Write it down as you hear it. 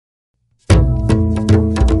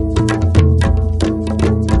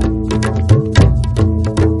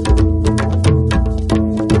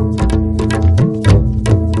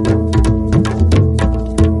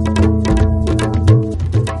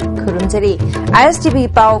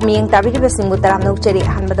ISTV pau miyang tabi riba singbu taram nuk ceri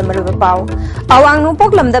ahan bada maruba pau. Awang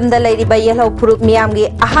nungpok lamdam da lay riba yelhaw puruk miyam gi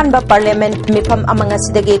ahan ba parliament mifam amang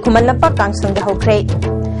asidagi kuman lampak kangsang da hawkray.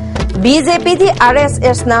 BJP di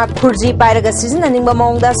RSS na khurji pairaga season aning ba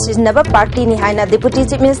maungda season ba party ni haina deputy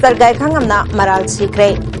chief minister gai khangam na maral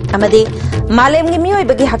sikray. Amadi malem gi miyoy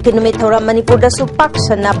bagi hakinumi thora Manipur da su pak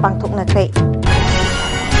sanna pangthok na kray.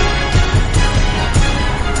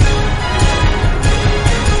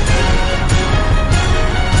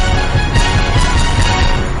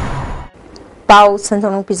 Pau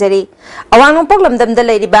Santong Pizari. Awang nungpok lamdam da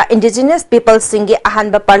layriba indigenous people singi ahan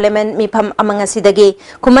ba parliament mifam amang asidagi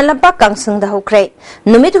kumalampak kangsang da hukray.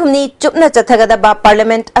 Numit humni chupna chathagada ba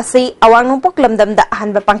parliament asi awang nungpok lamdam da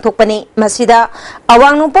ahan ba pangthokpani. Masida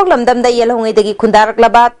awang nungpok lamdam da yelhongay dagi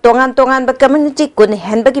kundaraklaba tongan ba community kun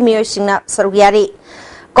henbagi miyoy singna sarugyari.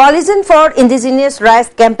 Coalition for Indigenous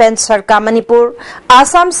Rights Campaign Sarka Manipur,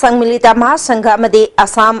 Assam Sangmilita Mahasangha Amadi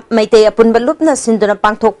Assam Maitei Apunba Lupna Sinduna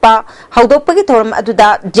Pangthokpa, Haudokpagi Thoram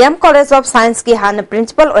Aduda, Gem College of Science ki Hana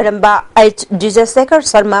Principal Oramba H. Jujasekar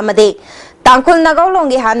Sharma Amadi, Tangkul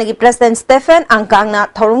Nagaulongi Hanagi President Stephen Angkangna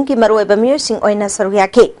Thorum ki Marueba Mursing Oina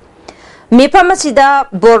Sarugyaki. Mipamasida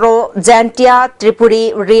Boro, Jantia,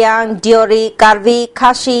 Tripuri, Riang, Diori, Karvi,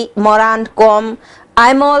 Kashi, Moran, Kom,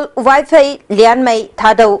 Aimol, Wi-Fi, Lianmei,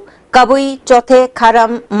 Thado, Kabui, Chothe,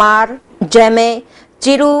 Karam, Mar, Jeme,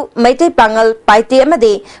 Chiru, Maite Pangal, Paiti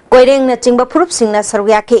Amadi, Koireng na Chingba Purup Sing na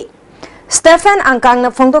Sarugyaki. Stephen Angkang na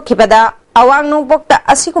Fongdo Kibada, Awang nung Bokta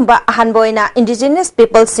Asikumba Ahanboy na Indigenous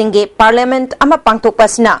People Singi Parliament ama Pangtok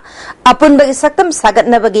Pasina, Apun bagi Saktam Sagat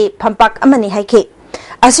na bagi Pampak Amani Haiki.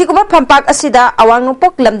 Asikuma Pampak Asida, Awang nung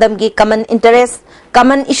Pok Lamdam gi Common Interest,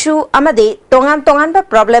 Common issue amadi tongan ba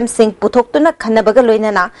problem sing puthok tuna khanabaga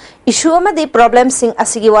loinana issue amadi problem sing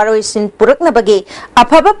asigi waroi sin purak na bagi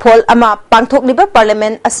aphaba phol ama pangthok liba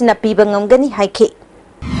parliament asina piba ngamgani haiki.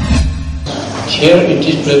 Here in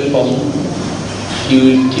this platform you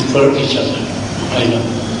will differ each other. I know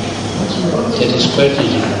that is quite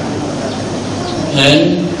easy,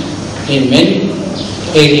 and in many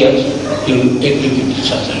areas you will agree with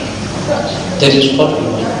each other. That is what we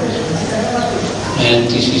want. And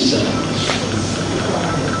this is the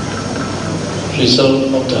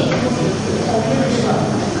result of the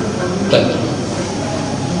platform.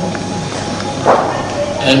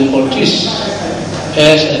 And for this,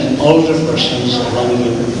 as an older person among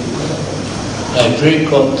you, I pray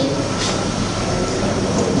God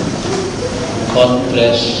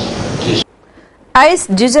bless this. Ais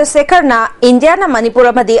Jujasekar na India na Manipur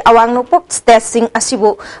amadi awang nupok state sing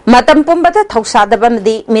asibu matam pumbada thausadaba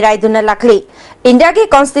amadi miraiduna lakli. India ki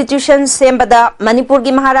constitution sembada Manipur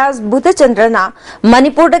gi Maharaj Bhutachandra na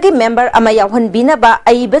Manipur dagi member ama yawhan bina ba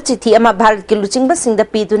aiba chithi ama Bharat ki luchingba singda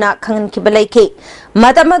piduna khangan kibalaiki.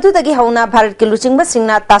 Matam adu dagi hauna Bharat ki luchingba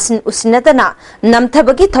singna tasin usinatana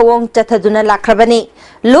namthabagi thawong chathaduna lakrabani.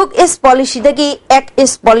 Look is policy dagi act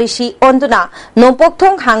is policy onduna nopok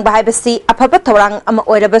thong hang bahai basi aphaba thorang ama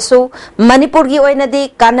oirabasu Manipur gi oinadi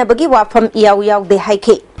kanabagi wafam yaw de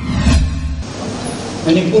haiki.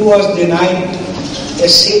 Manipur was denied a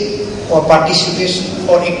seat or participation,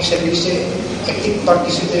 or actually say active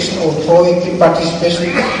participation or proactive participation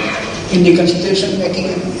in the constitution making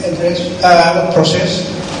process.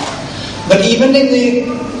 But even in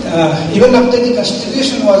even after the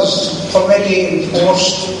constitution was formally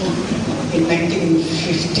enforced in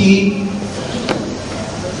 1950,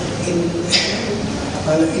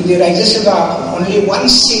 in the Rajya Sabha only one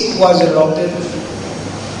seat was allotted,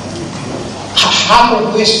 half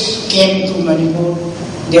of which came to Manipur,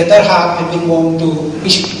 the other half had been going to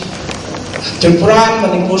Tripura and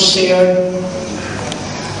Manipur shared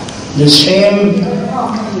the same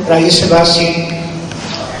Rajya Sabha seat.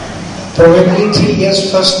 Probably 3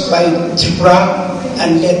 years first by Tripura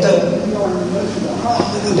and later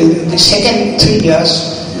the second 3 years,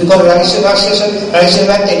 because Rajya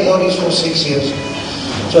Sabha tenure is for 6 years.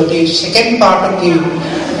 So the second part of the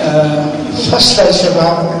first Rajya Sabha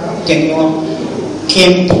tenure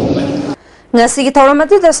came to Manipur. Ngasigi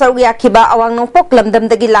thoramatu da sarugyakiba awang nongpok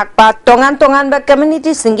lamdam dagi lakpa tongan ba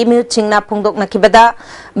community singi miut chingna phungdok nakibada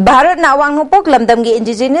Bharat na awang nongpok lamdam gi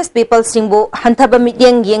indigenous people singbu hanthaba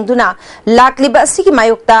mityeng yengduna lakliba asigi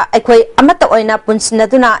mayokta aikhoi amata oina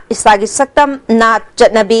punsinaduna isagi saktam na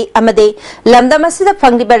chatnabi amade lamdam asida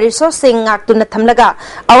phangdiba resource sing ngaktuna thamlaga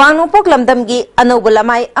awang nongpok lamdam gi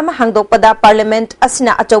anobulamai ama hangdokpada parliament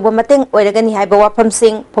asina achoba mateng oiragani haiba wafam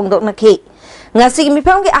sing phungdok nakhi. Ngasigi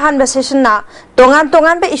mifam gi ahan session na tongan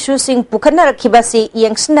ba issue sing pukhanna rakhibasi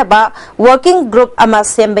yengsinaba working group ama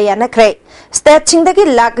semba yana kre State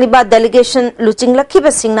Chingdagi Lakliba delegation Luching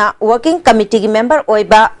Lakiba Singna Working Committee member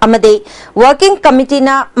Oiba Amade Working Committee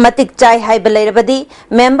na Matik Chai Haibalerabadi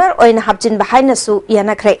member Oin Hapchin Bahainasu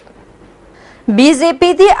Yanakre.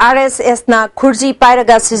 BJP di RSS na Khurji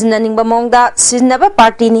Pairaga Seasoning Bamongda Siznaba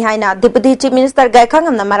Party ni Haina Deputy Chief Minister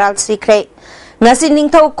Gaikangam na Maral Sikre. Ngasi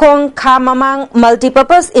Ningthau Khong Kha Mamang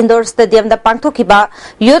Multipurpose Indoor Stadium da Pangthokiba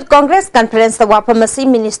Youth Congress Conference da Wapamasi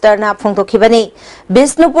Minister na Phongthokibani.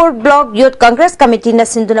 Bisnupur Block Youth Congress Committee na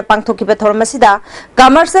Sinduna Pangthokiba Thormasida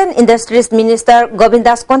Commerce and Industries Minister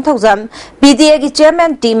Govindas Konthaujam, PDA gi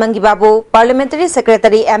Chairman T Mangibabu, Parliamentary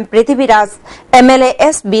Secretary M Prithviraj, MLA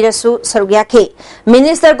S Birasu Sarugyakhe.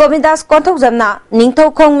 Minister Govindas Konthaujam na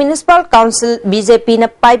Ningthau Khong Municipal Council BJP na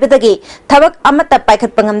paibadagi thabak amata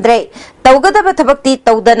paikhat pangamdre. Tawgadaba thabakti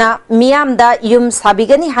tawdana miyamda yum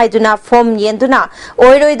sabigani haiduna form yenduna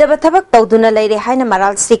oiroidaba thabak tawduna leire haina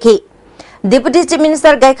maral sikhi. Deputy Chief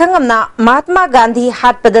Minister Gaikangamna Mahatma Gandhi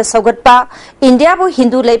hatpada saugatpa India bu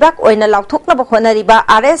Hindu leibak oina lauthoknaba honariba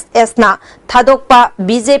RSS na thadokpa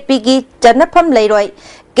BJP gi chanapam leiroi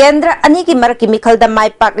Kendra Aniki Maraki Mikalda Mai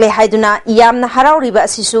Pakle Haiduna Yamna Harauriba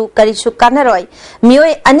Sisu Karishu Kanaroi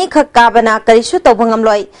Mioi Anika Kabana Karishu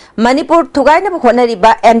Tobangamloi Manipur Tugaina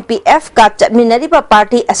Honariba NPF Ka Chatminariba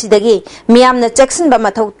Party Asidagi Miamna Jackson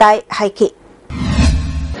Bamathau Tai Haiki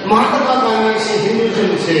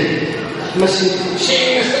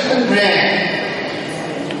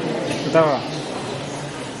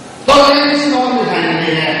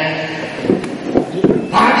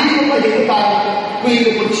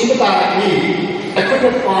we could see about me. I could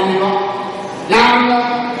have gone Yam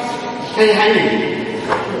Hanging.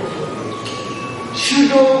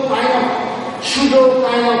 Pseudo kind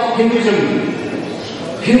of Hinduism.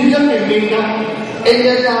 Hinduism in Minga,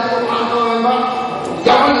 Elias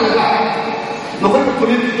Governor, no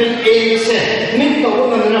political aid said, Nick the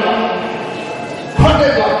woman never.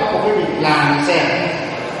 Project of already land said,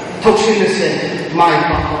 Toxin said, my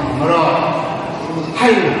papa, Mara,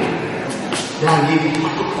 Highland. Lagi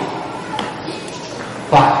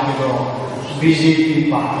parti itu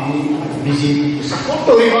BJP parti BJP support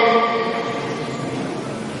tu iba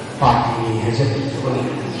parti ni hanya sekali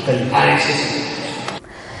RSS.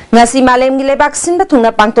 Ngasi Malem gi lebak sin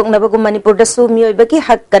bathungna pangtokna bagu Manipur da su mioi bagi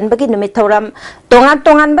hak kan bagi numit thoram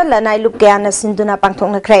tongan ba lanai lup kya sinduna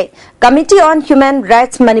pangtokna krai Committee on Human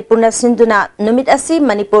Rights Manipur na sinduna numit asi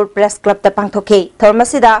Manipur Press Club da pangthoke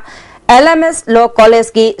thormasida LMS Law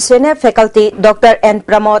College ki Senior Faculty Dr. N.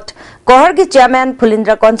 Pramod, Kohar ki Chairman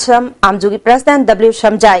Pulindra Konsam, Amju ki President W.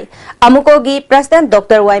 Shamjai, Amuko ki President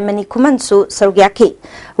Dr. Y. Mani Kumansu Sarugyakhi,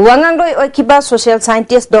 Wangangloi Oikiba Social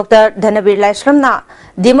Scientist Dr. Dhanabir Laishramna,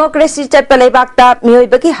 Democracy Chatpalaibakta,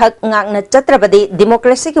 Mioibaki Hak Ngakna Chatrabadi,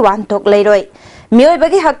 Democracy ki Wantok Leiroi. Mioi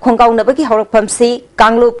bagi hak khongkau na bagi hawrakpham si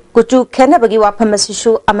Kanglup kuchu khena bagi wapham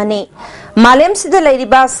asisu amani Malem sida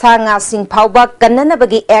leiriba sa nga sing phauba kannana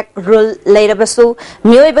bagi act rule leirabasu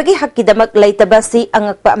mioi bagi hak kidamak leitaba si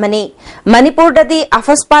angakpa amani Manipur dadi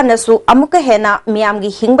afaspa nasu amuka hena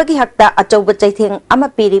miyamgi hingbagi hakta achauba chaitheng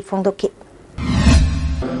ama piri phongdokhi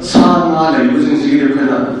sa nga leiribusing sigire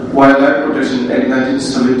khena Wildlife Protection Act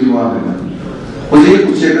 1971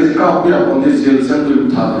 oje kuchega ka apira onde jail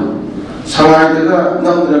sandu thadu Sangayatega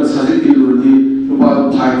namdra sajiti ludi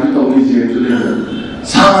lupa thai to ni je jule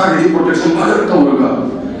sangari protection bhagar to hoga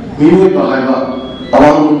mimi bahaiba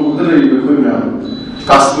awang udare khoi mya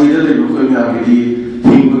Kashmir le khoi mya gi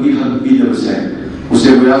hingbagi hak bi de se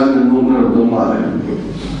use boyaz ne nomna do mare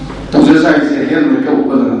to je sai se helmet ka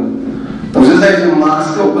upadana to je sai se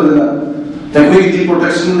mask ka upadana ta koi di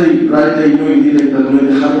protection le right le no idi le ta no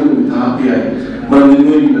de haru ni tha pi ai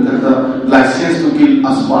Manipuri na takta license to kill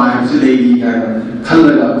aspire se lady kana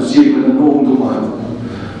khallaga usi ko no do ma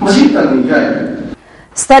masi tan kai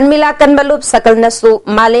Stanmila Kanbalup Sakal Nasu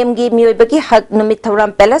Malem gi Miyoibaki Hak Numit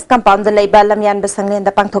Thoram Palace Compound Leiba Lamyan Basanglen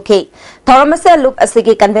da Pangthoke Thoramase Loop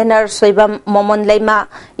Asigi Convener Soibam Momon Leima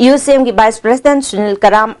UCM gi Vice President Sunil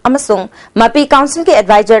Karam amasung Mapi Council ki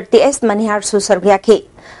Advisor TS Manihar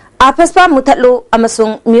Susargyakhe Afaspa Muthatlu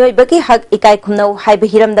amasung Miyoibaki Hak Ikai Khumnau Haiba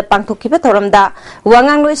Hiram da Pangthokiba Thoramda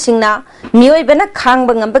Wangangloi Singna Miyoibana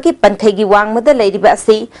Khangba Ngambaki Panthegi Wangmada Leiriba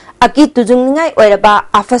asi Aki Tujungngai Oiraba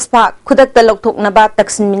Afaspa Khudakta Lokthoknaba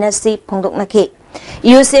Taksin Minasi Phongdoknakhe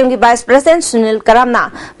UCM gi Vice President Sunil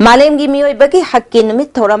Karamna Malem gi Miyoibaki Hakki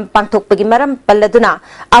Numit Thoram Pangthokpagi Maram Palladuna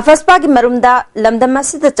Afaspa gi Marumda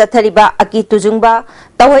Lamdamasida Chathariba Aki Tujungba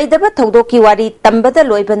Tahoidaba Thogdoki Wari Tambada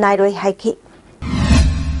Loiba Nairoi Haiki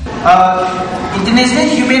International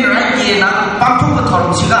Human Rights Day na pangthokpa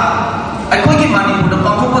thoramsiga aikogi Manipur da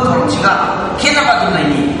pangthokpa thoramsiga khenaba dum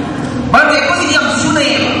naini marge aikogi yam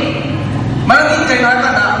sunai marge kaina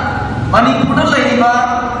kana Manipur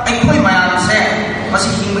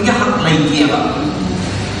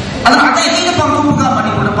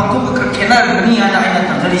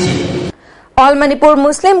All Manipur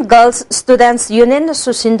Muslim Girls Students Union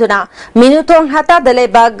Susinduna Minutong Hata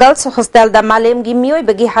Daleba Girls Hostel da Malem gi Mioi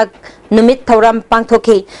Bagi Hak Numit Thoram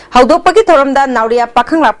Pangthoki Haudok Pagi Thoram da Nauria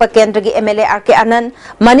Pakhang Lapa Kendra gi MLA RK Anand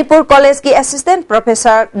Manipur College gi Assistant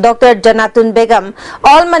Professor Dr. Janatun Begum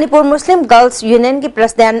All Manipur Muslim Girls Union gi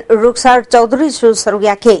President Ruksar Chaudhary Su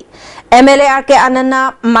Sarugyake MLA RK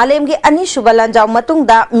Anand Malem gi Ani Shubalan Jaw Matung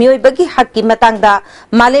da Mioi Bagi Hak ki Matang da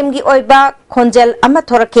Malem gi Oiba Khonjel Ama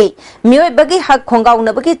Thorake Mioi Bagi Hak Khongaw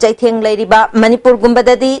na Bagi Jaitheng Lairiba Manipur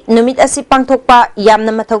Gumbadadi Numit Asi Pangthokpa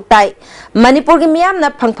Yamna Mathau Tai Manipur gi Miyam na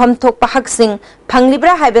Phangpham Thokpa Hak Sing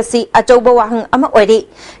Phanglibra Haibasi Achouba Wahang Ama Oiri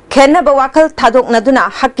Khenna ba Wakhal Thadok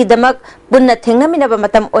Naduna Hak ki Damak Bunna Thengnaminaba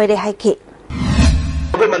Matam Oire Haiki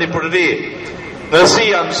Manipur di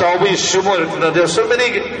Nasi am Sawi Shumur there are so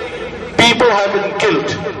many people have been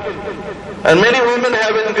killed and many women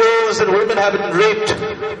have been girls and women have been raped.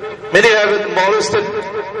 Many have been molested.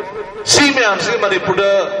 See me, I'm saying Manipur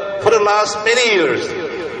for the last many years.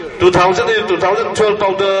 2000 to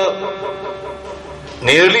 2012,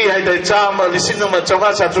 nearly I died. Listen to my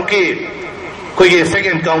Chama Chatruki. Quick fake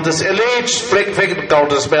encounters, alleged fake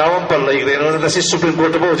encounters. By our like they know this is Supreme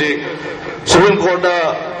Court of Supreme Court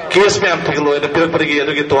case. Me, I'm thinking the Pilpari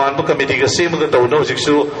to get to Anto Committee. The same with the Tono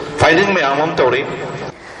fighting me. I'm Tori.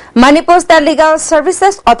 Manipur State Legal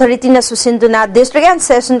Services Authority na susinduna District and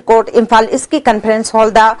Session Court Imphal East Conference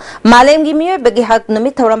Hall da Malem gi Mioi Bagi Hak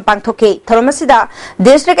Numit Thoram Pangthoke Thoramasida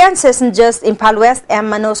District and Session Judge Imphal West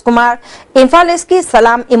M Manoj Kumar Imphal East ki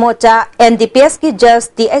Salam Imocha NDPS ki Judge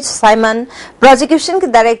TH Simon Prosecution ki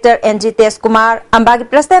Director NG Tesh Kumar Ambagi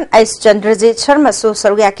President Ais Chandrajit Sharma Su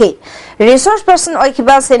Sarugyake Resource Person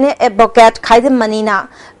Oikiba Senior Advocate Khaidam Manina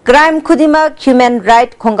Crime Kudima Human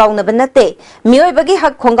Right Khongaw Nabanate Mioi Bagi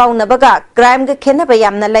Hak Khongaw Nabaga Crime ga Khena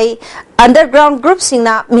Bayam Nalay Underground Group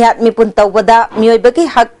Singna Miat Mipun Tawada Mioi Bagi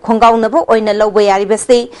Hak Khongaw Nabo Oina Law Bayari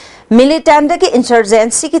Basi Militant ki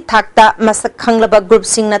Insurgency ki Thakta Masak Khanglaba Group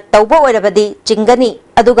Singna Tawba Oirabadi Chingani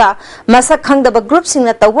Aduga Masak Khanglaba Group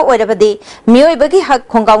Singna Tawba Oirabadi Mioi Bagi Hak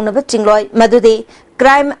Khongaw Naba Chingloi Madudi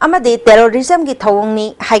Crime Amadi Terrorism ki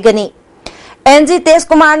Thawongni Haigani NG Tesh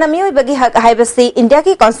Kumar na Mioi Bagi Hak Haibasi India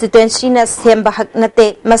ki constituency na Semba Hak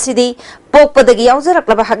Nate Masidi Pokpadagi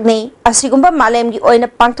Yauzaraklaba Hakni Asigumba Malem gi Oina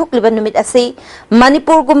Pangthokliba Numit Asi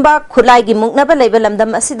Manipur Gumba Khulai gi Muknaba Leiba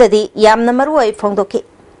Lamdam Asidadi Yamna Maruai Phongdoki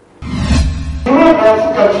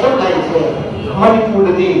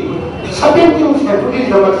Manipur di 17 February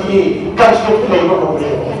namaki construct leiba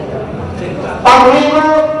hobe Pamrima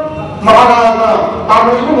Maharaja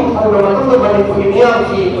Pamrima Mukhaula Matung Manipur Miyam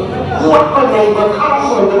ki what neighbor comes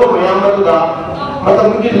on the Mayamada,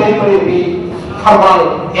 Matamudi Library,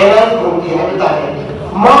 Kamal, Ella, Ruki, Habitat,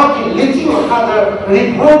 Marky, Litching other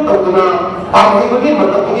report of the Pamudi,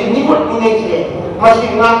 Matamudi, Nigot Nike,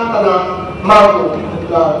 Machina, Marco,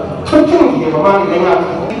 Tutu, Mamma,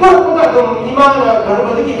 because Imana,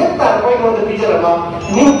 Garabadi, Hector, right on the Pijama,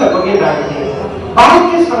 Ninta Bagay.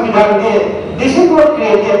 Barkis Samidani, this is what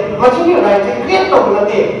created, Machina, I create of the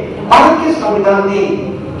day, Barkis Samidani.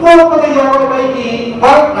 Protect the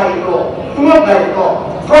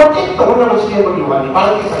owner of stable human,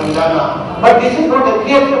 but this is not a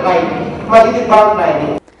creative right, but it is about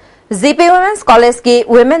writing. ZP Women's College ki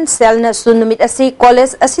Women's Cell na sunumit asi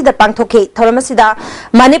college asi da pangthoke Thoramasida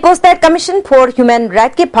Manipur State Commission for Human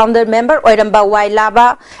Rights ki founder member Oiramba Y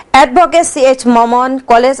Laba Advocate CH Momon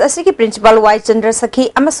College asi ki Principal Y Chandra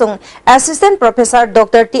Sakhi amasung Assistant Professor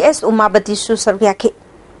Dr. TS Umabati Su Sarvyaki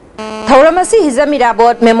Thoramasi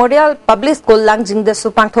Hizamirabot Memorial Public School Langjing the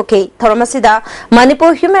Supangthoke Thoramasida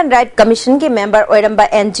Manipur Human Rights Commission ki member Oiramba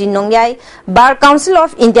NG Nongyai Bar Council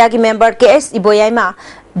of India ki member KS Iboyaima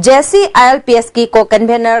Jesse ILPS की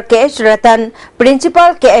co-convener KH Ratan,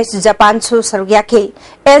 Principal KH Japan Su Sarugyake,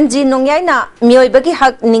 NG Nongyayna, Mioi Bagi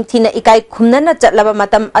Hak Ningtina Ikai Kumnana Chatlaba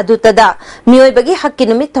Matam Adutada, Mioi Bagi Hak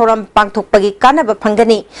Kinumit Thoram Pangthok Pagi Kanaba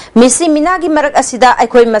Pangani, Missy Minagi Marak Asida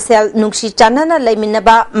Aikoi Masel Nungshi Chanana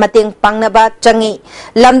Laiminaba, Mating Pangnaba Changi,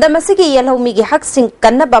 Lamda Masiki Yellow Migi Hak Sing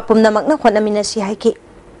Kanaba Pumna Magna Honamina Shihaki.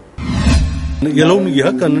 Yellow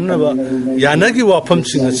Mihakanaba, Yanagi Wapam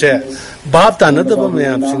Singase, Bab another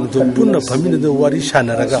Mayam Sing to Puna Pamina the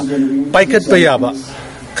Warishanaga, Piket Payaba,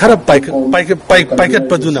 Kara Piket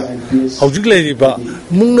Paduna, Haujilariba,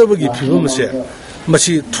 Munabagi Pimase,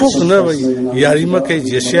 Mashi Tukunava, Yarima K,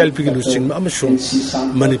 Yeshel Pigilusing Amashum,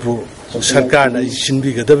 Manipur, Sarkana,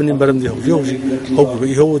 Shinbiga, Devin Baram the Hoji,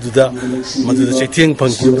 Hoku, Duda, Madu Chetian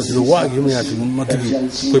Pankin, the Wag, you may have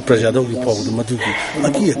Matuki, Prajado, the Matuki,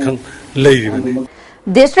 Akia Kang.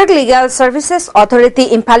 District Legal Services Authority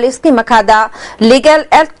Imphal East ki makhada Legal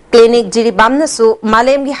Aid Clinic Jiribam nasu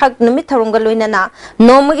Malem gi hak numit thorunga loinana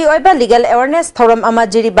nomagi oiba legal awareness thoram ama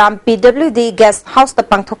Jiribam PWD Guest House ta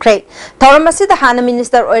pangthokre thoram asida hana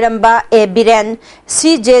Minister oiramba A Biren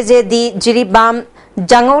CJJD Jiribam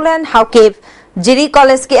Jangolan Haukev Jiri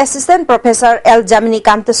College ki Assistant Professor L Jamini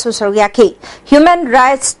Kanta Susaryaki Human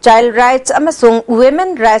Rights Child Rights amasung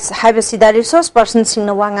Women Rights haibasida resource person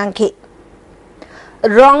singna wangangki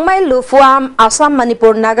Rongmai Lufuam Assam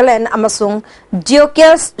Manipur Nagaland amasung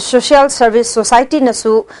Geocares Social Service Society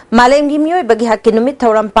nasu Malemgi mioi bagi hakki numit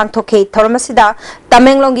thoram pangthoke thoramasida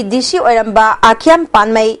Tamenglongi DC oiramba Akhiam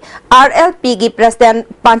Panmai RLP gi President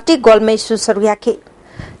Panti Golmai Susaryaki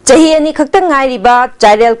Chahi ani khakta ngairiba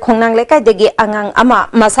Jairel Khongnang lekai degi angang ama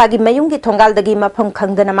masagi mayungi thongal degi mafam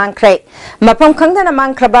khangdana mangkhre mafam khangdana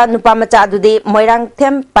mangkhraba nupa macha adudi Moirang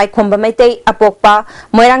Them Paikhomba Maitei apokpa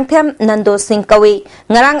Moirang Them Nando Singh Kawi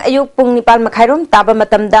ngarang ayuk pung nipal makhairom taba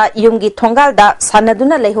matamda yumgi thongal da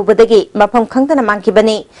sanaduna leihubadegi mafam khangdana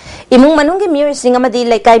mangkibani imung manungi miyoi sing amadi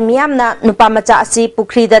lekai miyamna nupa macha asi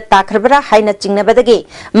pukhri da takhrabara haina chingnabadegi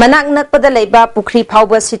manak nakpada leiba pukhri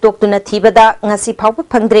phawba sitoktuna thibada ngasi phawba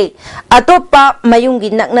Atopa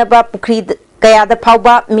mayungi naknaba pukri kayada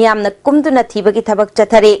phawba miyamna kumduna thibagi thabak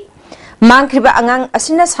chathare mangkhriba angang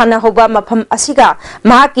asina sana hoba mafam asiga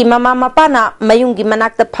mahaki mama mapana mayungi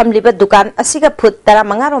manakta phamliba dukan asiga phut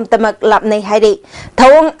 15 rom tamak lapnai haire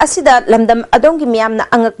thawong asida lamdam adongi miyamna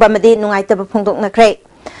angakba made nungaitaba phongdoknakre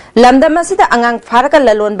Lamdam asida angang faraka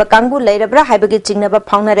lalon bakangbu leirabra haibagi chingnaba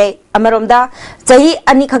phaunare amaromda chahi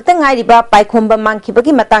ani khakta ngairiba paikhomba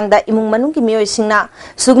mangkhibagi matangda imung manungki miyoi singna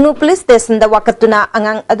Sugnu Police Station da wakatuna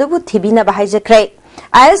angang adubu thibina bahaijakre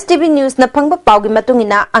ISTV News na phangba paugi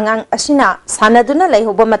matungina angang asina sanaduna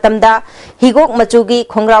leihoba matamda higok machugi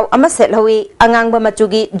khongrau ama selhawi angangba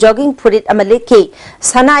machugi jogging furit ama lekhi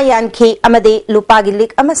sana yankhi amade lupagi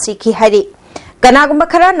lik ama sikhi hari Kanagumba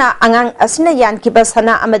kharana angang asina yankiba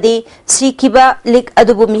sana amadi sikiba lik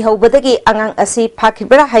adubu mihawbadagi angang asi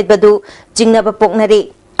phakibra haibadu jingnaba poknari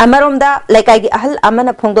amaromda lekai gi ahal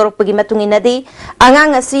amana phongdorokpagi matunginadi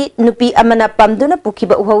angang asi nupi amana pamduna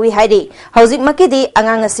pukiba uhawi hairi hauzik makidi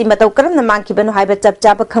angang asi matau karamna mangkibanu haiba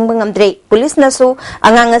chapchapa khangba ngamdre police nasu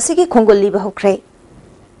angang asi gi khongolliba hokre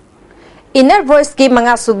Inner Voice ki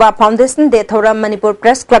Manga Suba Foundation de Thoram Manipur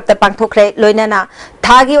Press Club ta pangthokre loinana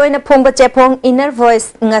thagi oina phongba chepong Inner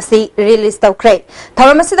Voice ngasi release tawkre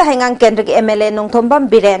Thoram asida hangang kendra ki MLA Nongthombam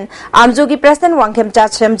Biren Amju ki President Wangkhem Cha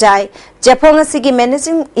Chemjai chepong asigi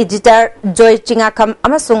Managing Editor Joy Chingakam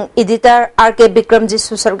amasung Editor RK Bikramji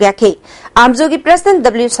Susargyaki Amju ki President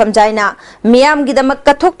W Samjaina Miyam gidamak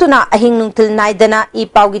kathoktuna ahing nungtil naidana I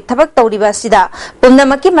paugi thabak tawriba sida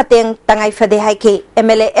pumnamaki mateng tangai fade haike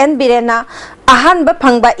MLA N Birena Ahanba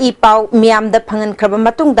phangba I pau miyamda phangan khraba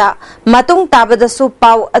matungda matung tabadasu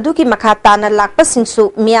pau aduki makha tana lakpa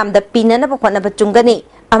singsu miyamda pinana ba khona ba chungani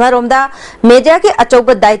amaromda media ke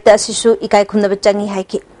achauba daita sisu ikai khunna ba changi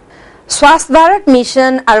haiki Swasth Bharat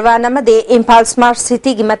Mission Arwana Made Imphal Smart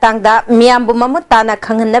City gi matangda miyambu mamutana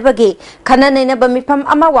khanghanabagi khananainaba mifam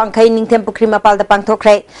ama wangkhai ningthem pukri mapalda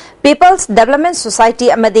pangthokre People's Development Society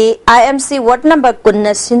amade IMC Ward number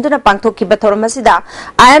kunna sinduna pangthokki bathoramasida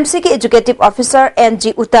IMC ki Executive Officer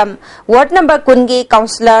NG Uttam Ward number kungi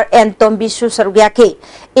Councillor N Tombi Susaryaki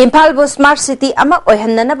Imphal bu Smart City ama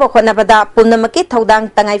oihannana ba khonabada pumnamaki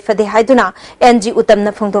thodang tangai fade haiduna NG Uttam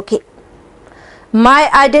na phongdokki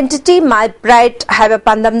My Identity, My Pride have a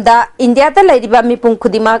pandamda India the Ladiba Mipung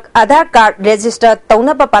Kudimak Aadhaar Card Register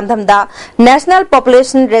Taunaba Pandamda National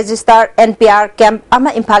Population Register NPR Camp Ama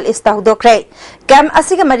Imphal Istahudokre Camp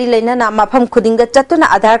Asiga Marilena na Mapam Kudinga Chatuna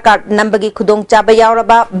Aadhaar Card Nambagi Kudong Chaba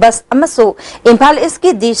Yauraba Bus Amasu Imphal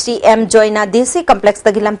Iski DCM Joina DC Complex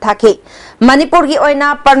Tagilam Thaki Manipur gi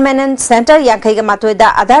oina Permanent Center Yankaiga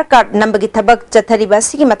Matoida Aadhaar Card Nambagi Thabak Chathariba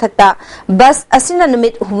Sigi Mathakta Bus Asina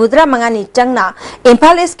Numit Humudra Mangani Changna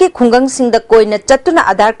Imphal East khungang singda koina chatuna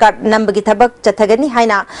Aadhaar Card nambagi thabak chathagani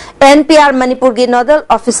haina NPR Manipur gi Nodal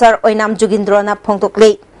Officer oinam Jugindrona phongtokle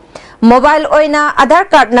Mobile oina Aadhaar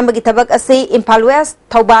Card nambagi thabak ase Imphal West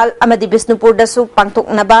Thobal amadi Bisnupur dasu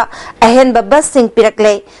pangtoknaba ahenba bus sing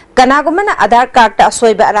pirakle kanagumana Aadhaar Card ta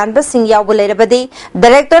asoiba aranba sing yawbu leirabadi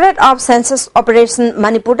Directorate of Census Operation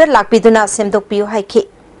Manipur da lakpiduna semdokpiu haiki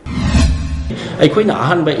ꯑꯩꯈꯣꯏꯅ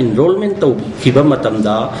ꯑꯍꯥꯟꯕ enrolment ꯇꯧꯈꯤꯕ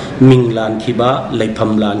ꯃꯇꯝꯗ ꯃꯤꯡ ꯂꯥꯟꯈꯤꯕ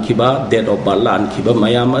ꯂꯩꯐꯝ ꯂꯥꯟꯈꯤꯕ date of birth ꯂꯥꯟꯈꯤꯕ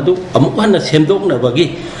ꯃꯌꯥꯝ ꯑꯗꯨ ꯑꯃꯨꯛ ꯍꯟꯅ ꯁꯦꯝꯗꯣꯛꯅꯕꯒꯤ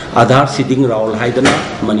आधार सीडिंग राउल हाइदना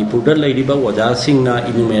मणिपुर दा लेरिबा वजा सिंगना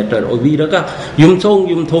इनुमेटर ओबिरगा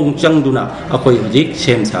युमथोंग चंगदुना अखोय हुजिक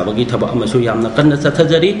सेम साबगी थबा अमसु यामना कन्ना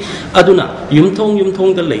चथजरी अदुना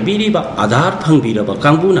युमथोंग दा लेबिरिबा आधार फंगबिरबा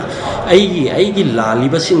कांगबुना आईगी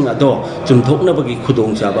लालिबा सिंग अदो चुमथोकनबगी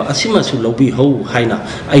खुदोंग चाबा असिमसु लौबि हौ हाइना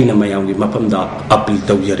आइना मयामगी मफमदा appeal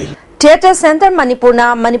तौजरी Theatre Center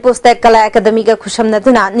Manipurna Manipur State Kala Academy ga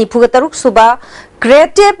khushamnaduna nifuga taruk suba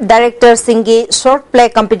Creative Director Singi Short Play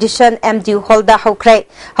Competition MDU Holda Haukrai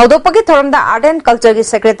Haudopagi Thoramda Art and Culture ki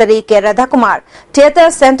Secretary K Radha Kumar Theatre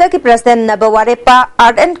Center ki President Nabawarepa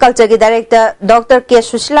Art and Culture ki Director Dr. K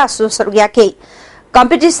Sushila Susargyake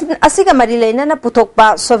Competition asiga mari leina na puthokpa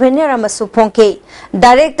souvenir amasu phongke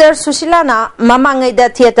Director Sushila na mamangai da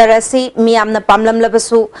theater asi miyam na pamlam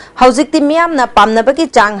labasu haujikti miyam na pamnabagi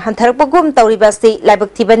chang hantharpagum tawribasi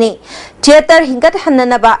laibak thibani theater hingat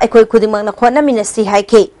hannanaba ekoi khudimang na khona minasi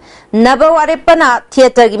haike Nabawarepana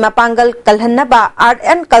theater gi mapangal kalhannaba art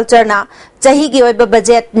and culture na chahi gi oiba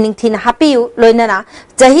budget ningthina hapiu loinana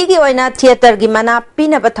chahi gi oina theater gi mana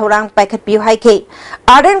pina ba thorang paikhat piu haike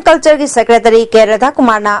art and culture gi secretary K Radha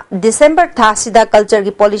Kumar na December tha sida culture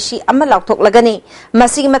gi policy amma lauthok lagani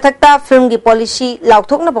masigi mathakta film gi policy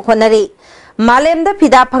lauthok na bokhonari Malemda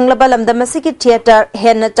phida phanglaba lamda masigi theater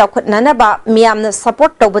henna chawkhatnana ba miyamna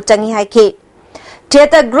support tawba changi haike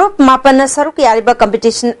Theater Group Mapana Saruk Yariba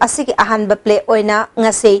Competition Asiki Ahanba Play Oina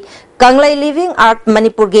Ngase Kanglai Living Art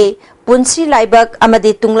Manipurge Punsi Laibak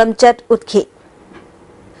Amadi Tunglam Chat Utki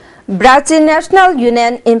Brazil National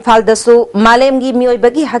Union Imphal Dasu Malemgi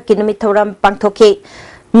Mioibagi Hakinami Thoram Pangthoke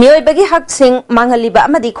Mioibagi Hak Sing Mangaliba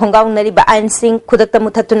Amadi Khongaw Nariba Ain Sing Kudakta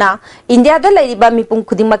Muthatuna India da Lairiba Mipung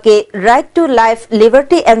Kudimake Right to Life,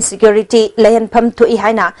 Liberty and Security Layan Pham Thui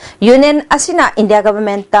Haina Union Asina India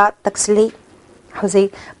Government ta Taksili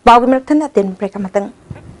Hausi Pau Mertana Tin Break Matang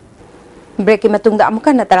Break Matunga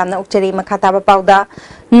Amukana Tarana Ukcheri Makataba Pauda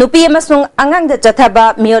Nupi Masung Angang the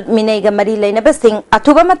Chataba Miot Minega Mari Lena Besing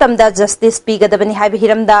Atuba Matamda Justice Piga the Beni Habi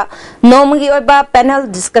Hiramda Nomungi Oba Panel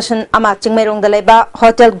Discussion Amaching Merong the Leba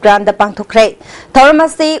Hotel Grand the Pangtokre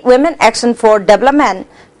Thoramasi Women Action for Development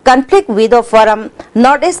Conflict Widow Forum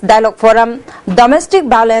Northeast Dialogue Forum Domestic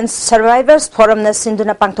Violence Survivors Forum na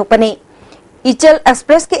Sinduna Pangtokpani Ichal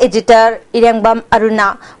Express के editor इरंगबम Aruna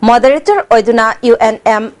moderator ओइदुना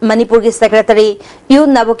UNM Manipur की secretary you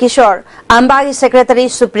Navkishore Amba की secretary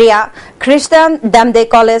Supriya Christian दमदे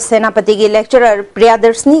college सेनापति की lecturer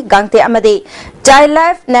Priyadarshini गांगते अमदे child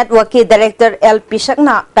life network के director L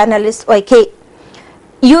पिशकना panelist ओइखे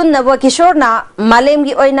you Navkishore ना मालेम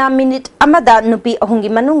की ओइना minute अमदा नुपी अहुंगी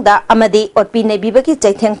मनुंगदा अमदे OP नेबीबा की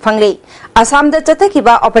चैथेंग फंगले असम दा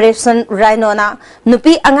चथकिबा ऑपरेशन राइनो ना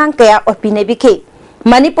नुपी अंगांग कया ओपी नेबीखे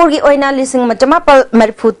मणिपुर की ओइना लिसिंग मचमापल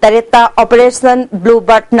मरफू तरेता ऑपरेशन ब्लू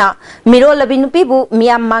बर्ड ना मिरो लबी नुपीबु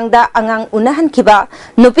मियाम मांगदा अंगांग उनहनखिबा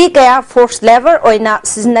नुपी कया force lever ओइना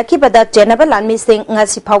सिजनखिबदा चेनबा लानमी Singh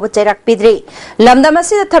ngasi phawba chairak pidri lamdam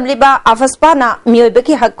asida thamliba afaspa na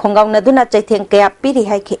miyoibaki hak khongawnaduna chaitheng kaya piri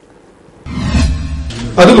haike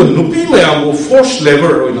adugo nupi mayam force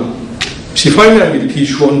lever oina Sifai mi thi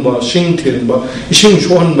shon ba sing thin ba ising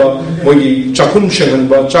shon ba mogi chakum shengan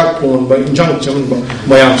ba chak pon ba injang chaman ba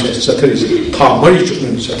mayam se sathari tha mari chukni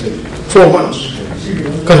sathari 4 months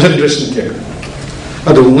concentration camp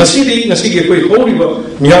adu ngasi ge koi hori ba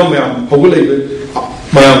miyam hogulai ba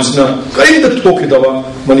mayam sna kain da thoki da ba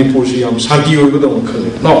Manipur si yam santi oi ba da khale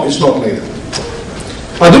no it's not like that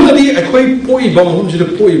adunadi akoi poi ba hum jira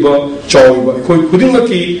poi ba chaw ba akoi khuding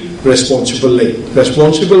ki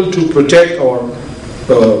responsible to protect our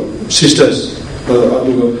sisters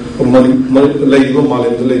Laiba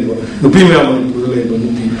Malam the Laiba Nupi Maman the Laiba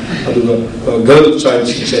Nupi aduga girl child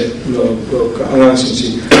she said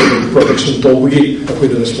protection to we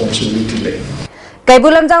the responsibility lay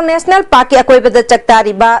Kaibulamjang National Park akoibada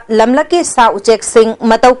chaktariba lamlaki sa uchek sing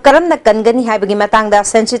matau karamna kangani haibagi matangda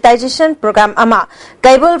sensitization program ama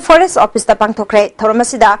Kaibul Forest Office ta pangthokre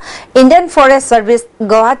thoramasida Indian Forest Service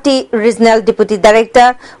Guwahati Regional Deputy Director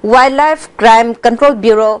Wildlife Crime Control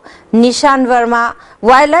Bureau Nishan Verma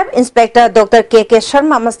Wildlife Inspector Dr. KK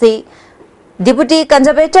Sharma Masti Deputy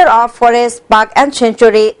Conservator of Forest Park and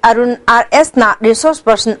Sanctuary Arun RS na resource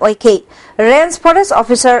person oike Range Forest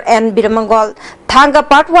Officer and Biramangol Thanga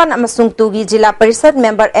Part 1 amasung 2 gi Jila Parishad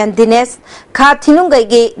Member and Dinesh Kha Thinungai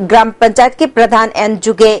gi Gram Panchayat ki Pradhan and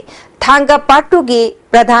Juge Thanga Part 2 gi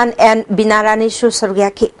Pradhan and Binarani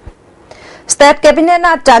Susargya ki State Cabinet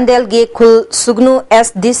na Chandel gi Khul Sugnu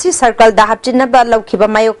SDC Circle da hapchinaba laukhiba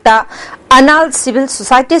mayokta Anal Civil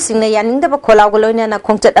Society singna yaningda ba kholaw galoina na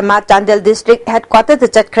khongchat ama Chandel District Headquarter da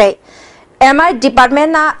chatkre MI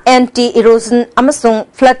Department na Anti-Erosion amasung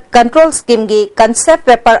Flood Control Scheme gi concept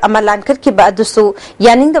paper amalan khatkiba adusu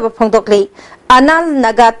yaningdaba phongdokli Anal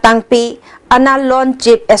Naga Tangpi Anal Loan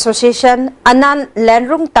Chip Association Anal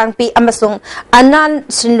Landrung Tangpi amasung Anal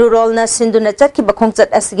Sinlurol na sinduna chatkiba khongchat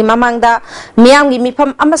asigi mamangda miyamgi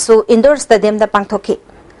mifam amasu indoor stadium da pangthoki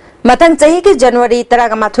Matang chahi ki January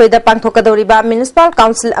taraga mathoida pangthokadoriba Municipal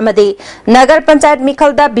Council amadi Nagar Panchayat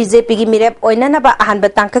Mikhalda BJP gi mirep oinanaba ahanba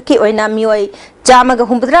tangkaki oina mioi Jamaga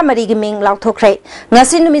humbudra mari gi ming lauthokrai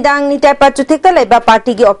ngasi numidang ni taipa chuthekta laiba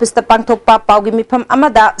party gi office ta pangthokpa paugi mifam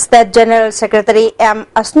amada State General Secretary M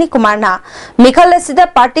Asni Kumar na Mikhal asida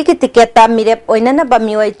party ki ticket ta mirep oinanaba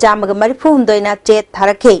mioi Jamaga marifu hundoina chet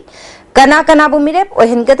tharakhe Kana bu mirep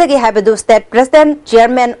ohengadagi habadu State President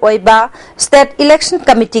Chairman oiba State Election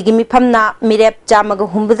Committee gi mifamna mirep jamaga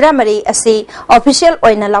humbudra mari asi official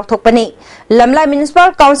oina lauthokpani Lamla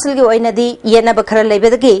Municipal Council gi oinadi yenaba khara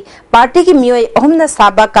leibadagi party gi mioi ohumna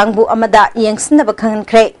saba kangbu amada yengsnaba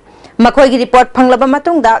khankhre makhoi gi report phanglaba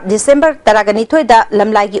matungda December 12 da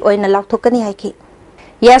lamlai gi oina lauthokani haiki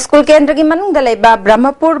Ya school kendra gi manung da laiba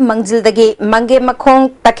Brahmapur Mangjil dagi Mange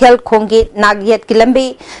Makhong Takhel Khongi Nagyet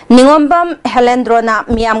Kilambi Ningombam Helendrona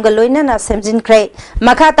Miam Galoina na Semjin Kre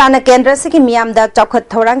Makha Tana Kendra Sigi Miam da Chokhat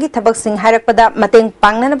Thorangi Thabak Sing Hairakpada Mateng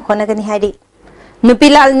Pangna na Bhonagani Hairi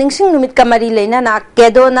Nupilal Ningsing Numit Kamari Leina na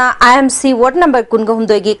Kedona IMC Ward number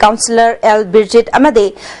Kungahumdoigi Councillor L Birgit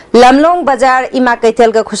Amade Lamlong Bazar Ima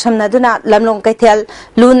Kaithel ga Khusham Naduna Lamlong Kaithel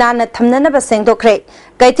Luna na Thamna na Basengdokre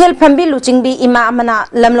Kaithel Phambi Luchingbi Ima Amana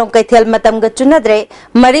Lamlong Kaithel Matam ga Chunadre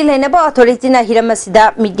Mari Leinaba Authority na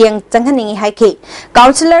Hiramasida Midyang Changhaningi Haiki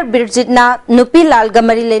Councillor Birgit na Nupilal ga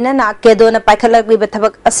Mari Leina na Kedona Paikhalagli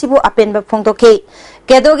Bathabak Asibu Apenba Phongdoke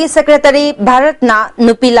Kedogi Secretary Bharat na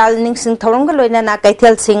Nupilal Ningsing Thoronga Loina na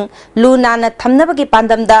Kaithel Singh Luna na Thamnabagi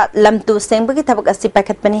Pandamda Lamtu Sengbagi Thabak Asi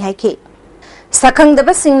Paikhatpani Haiki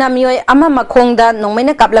Sakhangdaba Singna Mioi Ama Makhongda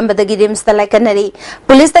Nongmaina Kaplambadagi Rimsta Laikanari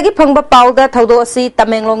Police Tagi Phangba Pauda Thaudo Asi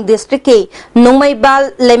Tamenglong District ki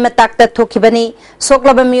Nongmaibal Leimatakta Thokibani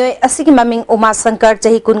Soklaba Mioi Asigi Maming Uma Sankar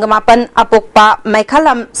Chahi Kungamapan Apokpa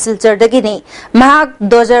Maikhalam Silchar Dagini Mahak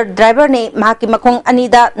Dozer Driver ne Mahaki Makhong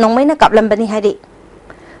Anida Nongmaina Kaplambani Hari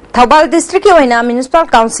Thaubal District ki oina Municipal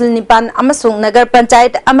Council Nipan amasung Nagar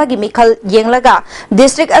Panchayat amagi Mikhal yenglaga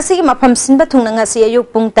District asigi mafam sinba thungna ngasi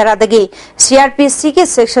ayuk pung 10 dagi CRPC ki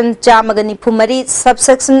section chamagani phumari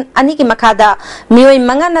subsection ani ki makhada mioi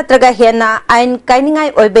manga natraga hena ain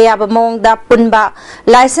kainingai oibe yaba mongda punba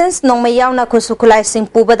license nongmai yauna khusukhulai sing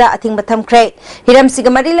pubada athing batham krai hiram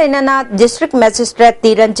sigamari lainana District Magistrate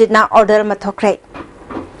Tiranjit na order mathokrai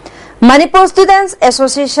Manipur Students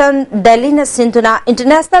Association Delhi na Sintuna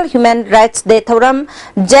International Human Rights Day Thoram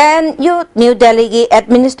JNU New Delhi gi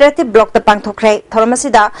Administrative Block ta pangthokrai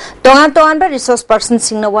thoramasida tongan ba resource person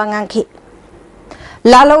singna wangangki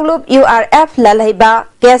Lalolup URF Lalaiba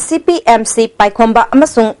KCPMC Paikhomba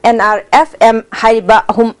amasung NRFM haiba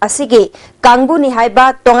ahum asigi Kangbuni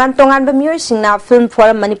haiba tongan ba mioi singna Film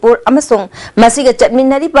Forum Manipur amasung masiga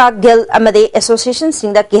chatminari ba Gil amade Association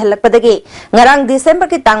singda kihalakpadagi ngarang December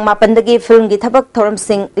ki tang 8 dagi film gi thabak thoram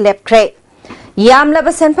sing lepkre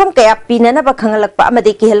Yamlaba senfam kaya pinana ba khangalakpa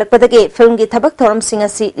amade kihalakpadagi film gi thabak thoram sing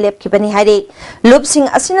asi lepkibani hairi Lup sing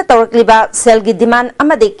asina tawrakliba sel gi demand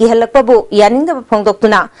amade kihalakpabu yaningda ba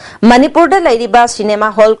phongdoktuna Manipur da lairiba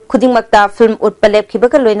cinema hall khudingmakta film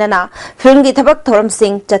utpalepkibaga loinana film gi thabak thoram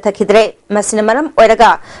sing chathakidre masina maram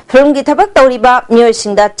oiraga film gi thabak tawriba mioi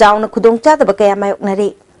singda chauna khudongcha da ba kaya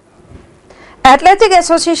mayoknari Athletic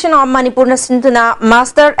Association of Manipur na sinduna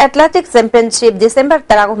Master Athletic Championship December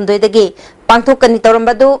 12 dagi pangthokani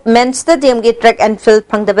torambadu men's stadium gi track and field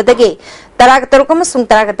phangdabadagi 13 amasung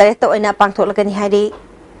 13 oina pangtholagani hairi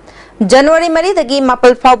January 3 dagi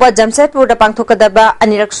Mapal Fauba Jamshedpur da pangthokadaba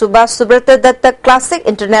anirak suba Subrata Datta Classic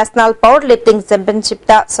International Powerlifting Championship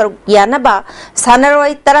ta saruk yanaba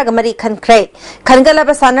sanaroi 13 khankhre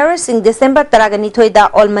khangalaba sanaroi sing December 12 da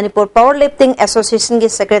All Manipur Powerlifting Association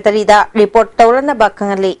gi secretary da report tawrana ba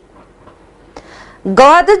khangali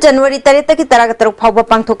Goa da January 3 ki 13 Fauba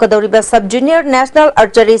pangthokadoriba Sub Junior National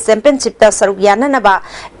Archery Championship ta saruk yananaba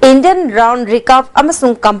Indian Round Recurve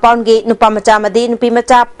amasung compound gi nupa macha madi nupi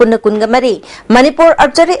macha punna kungamari Manipur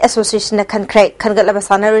Archery Association na khankhrai khangalaba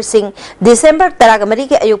sanaroi sing December 13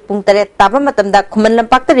 ki ayuk pung 3 taba matamda khuman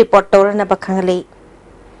lampakta report tawrana ba khangali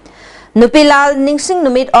Nupilal Ningsing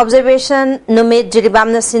Numit Observation Numit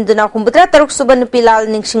Jiribamna Sinduna Humbutra Taruk Suba Nupilal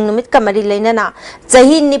Ningsing Numit Kamari Lenana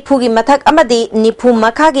Zahi Nipugi Matak Amadi Nipu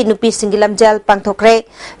Makagi Nupi Singilam Jel Pangtokre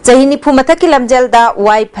Zahi Nipu Mataki Lamjel da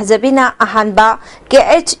Y Pazabina Ahanba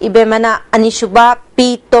KH Ibemana Anishuba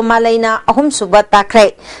P Tomalaina Ahum Suba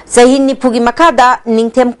Takre Zahi Nipugi Makada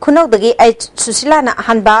Ningtem Kunodagi H Susilana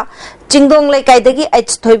Ahanba Jingdong Lekaidagi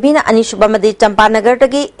H Toibina Anishuba Madi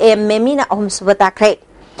Champanagartagi M Memina Ahum Suba Takre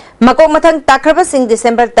Makok matang takraba sing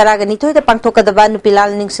December taragani toy da pangthokadaba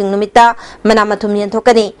Nupilal Ningsing Numita manamathum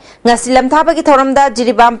yenthokani ngasilam thabagi thoramda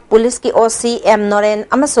Jiribam Police ki OC M Noren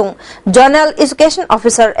amasung Journal Education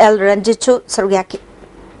Officer L Ranjichu Sarugyaki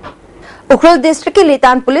Ukhrul District ki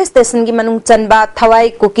Litan Police Station gi manung chanba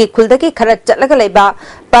Thawai Kuki Khuldagi kharat chatlaga leiba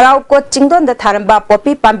Parau ko Chingdon da tharamba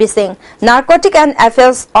Poppy Pambi Singh Narcotic and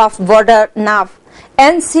Affairs of Border NAV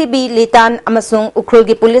NCB Litan amasung Ukhrul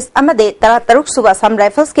gi Police amade Taruk Suba Sam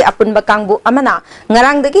Rifles ki apunba kangbu amana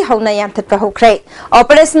ngarang dagi hauna yamthatpa hokre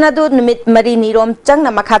Operation adu numit mari nirom changna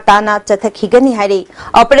makhatana chathakigani hari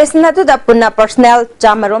Operation adu da punna personnel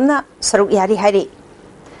chamaromna saruk yari hari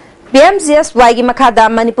PMGS Waigi Makada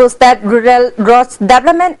Manipur State Rural Roads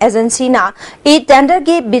Development Agency na tender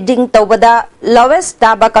gi bidding tawbada lowest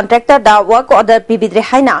daba contractor da work order pibidre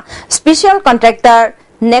haina special contractor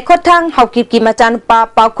Nekotang Haukip ki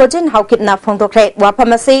Machanpa Paukojin Haukip na Fongtokre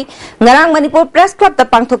Wapamasi Ngarang Manipur Press Club da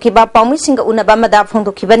Pangtokiba Paumisinga Unabamada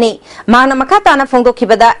Fongtokibani Mana Makatana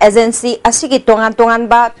Fongtokibada Agency Asigi Tongan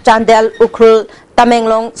ba Chandel Ukhrul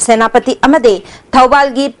Tamenglong Senapati Amade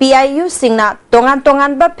Thaubalgi PIU Singna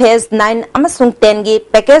Tongan ba Phase 9 amasung 10 gi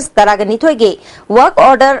package taragani thoigi work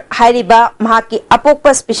order hairiba mahaki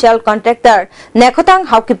apokpa special contractor Nekotang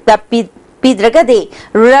Haukip da Pidragade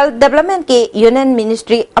Rural Development ke Union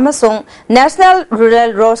Ministry amasung National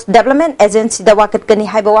Rural Roads Development Agency da wakat kani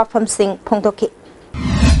haibawa Fam Singh Phongtoki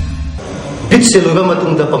Bit se loga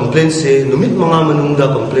matungda complaint se numit mga manungda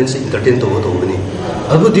complaint se entertain to bani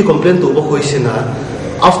abu di complaint to ba hoisina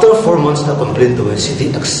after 4 months na complaint to city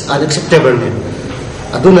unacceptable ne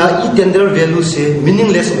aduna I tender value se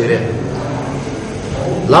meaningless hoire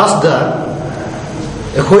last da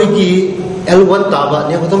ekhoi ki L1 taba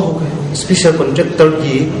ne hodam hoke special contractor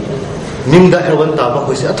ki mingda L1 taba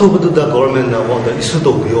hoise athobudu da government na order issue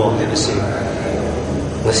to biyo ne se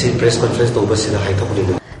ngasi press conference to ba sila hai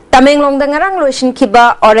thakuri Tamenglong da ngarang loishin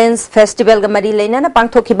kiba Orange Festival ga mari leina na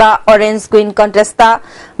pangthokiba Orange Queen Contest ta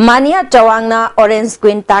Mania Chawangna Orange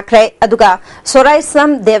Queen takre aduga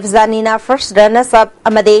Soraisam Devzani na first runners up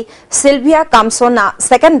amade Sylvia Kamsona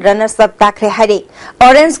second runners up takre hari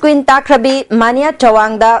Orange Queen takrabi Mania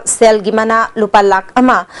Chawang da sel gimana lupa lak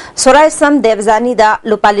ama Soraisam Devzani da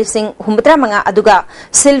lupa lising humbutra manga aduga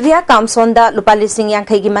Sylvia Kamson da lupa lising yang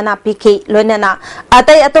kai gimana piki loinana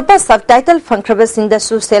atai atopa subtitle fangkraba sing da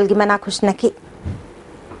su Gimana Kushnaki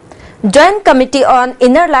Joint Committee on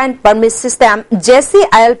Inner Line Permit System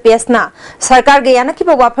JCILPS na Sarkar Gayana ki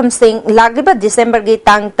Wapam Singh Lagriba December gi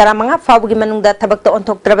tang taramanga fabugi manungda thabak to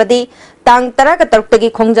onthok trabadi tang tara ka tarukta gi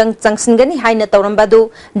khongjang changsingani haina tawrambadu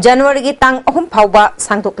January gi tang ahum phawba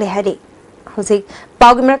sangtokle hari hosi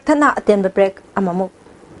pawgi marak thana atenba break amamu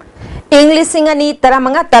English Singani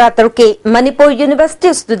Taramanga Tarataruke Manipur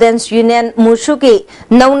University Students Union Mushuki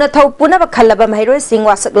Nauna Thau Punaba Khalaba Mahiro Singh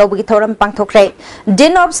Wasak Lobugi Thoram Pangthokre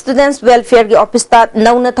Dean of Students Welfare gi Office ta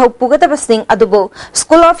Nauna Thau Pugataba Singh Adubo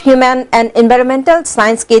School of Human and Environmental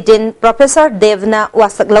Science ke Dean Professor Devna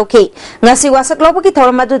Wasak Loki Ngasi Wasak Lobugi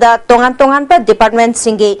Thoram aduda tongan pa department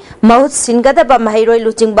singe Mahut Singadaba Mahiro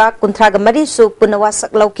Luchingba Kuntraga Mari su Puna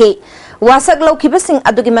Wasak Loki Wasak Loki Basing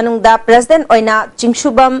Adugi Manungda President Oina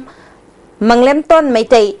Chingshubam Manglemton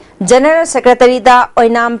Meitei General Secretary da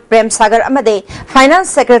Oinam Prem Sagar Amade Finance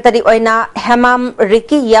Secretary Oina Hamam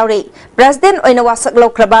Riki Yauri President Oina Wasak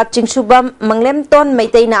Lokraba Chingshubam Manglemton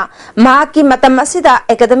Meitei na Mahaki Matam Asida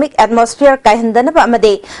Academic Atmosphere Kaihandanaba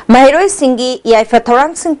Amade Mahiroi Singi Yaifa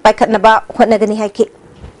Thorang Sing Paikhatnaba Hotnagani Haiki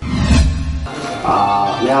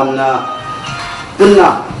Yamna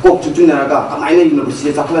Punna Kok Chuchunaraga Kamaina University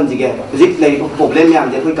Saklanjige Zik Lay Problem Yam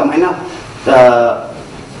Koi Kamaina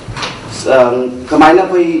Kamaina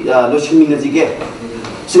koi loshimi na jige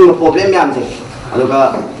sing problem yam je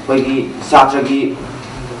aduga koi ki satra ki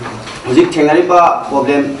hujik thengnari pa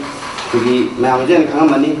problem ki mayam je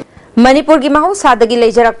khangamani Manipur gi mahu sadagi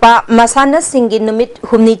leijarakpa masana singi numit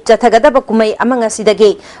humni chathagadaba kumai amanga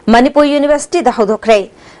sidagi Manipur University da hodokre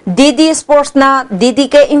DD Sports na DD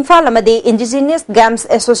ke Imphal amade Indigenous Games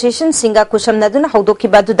Association singa kushamnaduna hodoki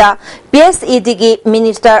baduda PSED gi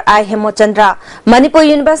Minister I Hemochandra Manipur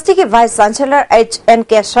University ke Vice Chancellor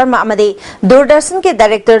HNK Sharma amade Doordarshan ke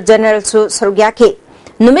Director General su Sarugyaki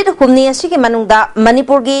नुमित हुमनी असिगे मनुंगदा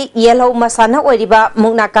Manipur की yellow मसाना ओरिबा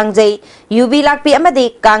मुक्ना कांगजई UV लाकपी अमदे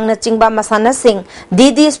कांगना चिंगबा मसाना Singh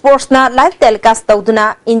DD sports ना live telecast तौदुना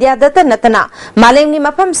India दता नतना मालेमनी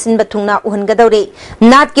मफम सिनबा थुंगना उहनगदौरे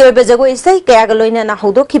नाट के ओइबा जगोई सही कयागा लोइना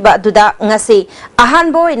हौदोखिबा दुदा ngasi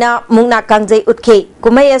ahan boina मुक्ना कांगजई उठखे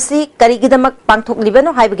कुमै असि करिगिदमक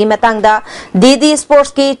पांगथोकलिबनो हाइबगी मतंगदा DD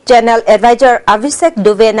sports की channel adviser अभिषेक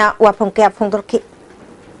दुवेना वाफम कया फोंदोरखि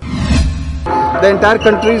the entire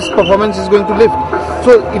country's performance is going to lift.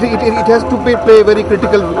 So it has to play a very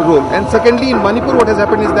critical role. And secondly, in Manipur, what has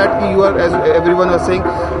happened is that you are, as everyone was saying,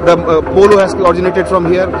 the polo has originated from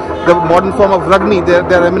here. The modern form of rugby, there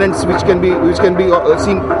are remnants which can be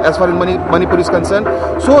seen as far as Manipur is concerned.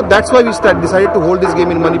 So that's why we decided to hold this game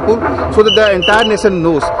in Manipur, so that the entire nation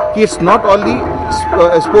knows it's not only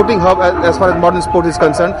a sporting hub as far as modern sport is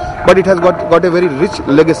concerned, but it has got a very rich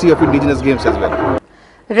legacy of indigenous games as well.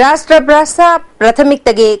 राष्ट्र भाषा प्राथमिक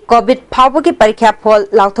तगे Covid फाव की परीक्षा फल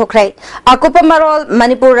लाथोख्रे अकुप मरोल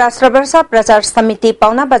मणिपुर राष्ट्र भाषा प्रचार समिति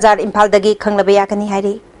पाउना बाजार इम्फाल दगी खंगलबा यागनी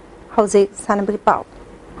हाइरि हौजे सानबगी पाव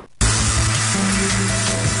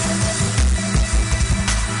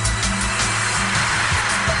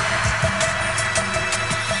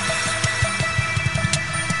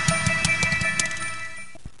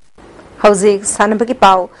हौजे सानबगी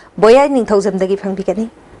पाव बोयाई निंगथौजमदगी फंगबिगनी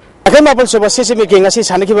अखै मापल सुबह सिसिमी के ngasi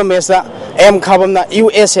सानखिबा मैच एम खाबमना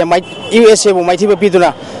यूएसए बु माइथिबा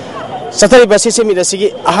पिदुना सथरिबा सिसिमी दसिगी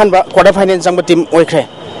अहानबा क्वार्टर फाइनल जंग team ओइख्रे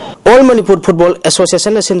all Manipur football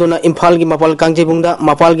association सिंधुना Imphal की मपाल कांगजेबुंगदा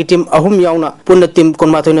मपाल की टीम अहुम याउना पुन्ना टीम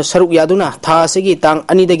कोनमाथोइना सरुक यादुना था सिगी तांग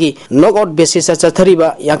अनिदगी नॉकआउट बेसिस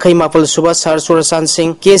चथरिबा यांखै मापल सुबह sir सुरसान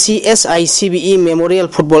Singh केसीएसआईसीबीई memorial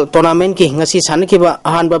football tournament की ngasi सानखिबा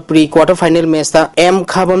अहानबा pre quarter final match M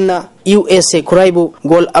खाबमना USA खुराइबु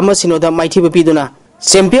गोल अमसिनोदा माइथिबा पिदुना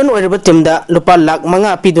champion ओइरबा टीमदा लुपा lakh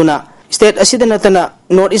 5 पिदुना state असिदा नतना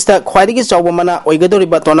north east ख्वाइदगी चौबा मना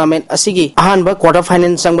ओइगदोरिबा टूर्नामेंट असिगी अहानबा क्वार्टर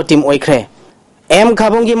फाइनल संग टीम ओइख्रे एम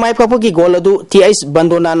खाबोंगी माइपापगी गोल अदु टीएस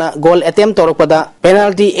बंदोनाना गोल attempt तौरकपदा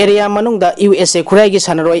penalty area मनुंगदा USA खुराइगी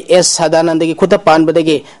सानरोय S सदानंदगी खुदा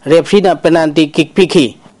पानबदगी रेफरीना पेनाल्टी किक पिखी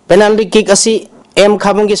पेनाल्टी किक असि M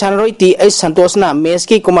खाबोंगी सानरोय TS संतोषना match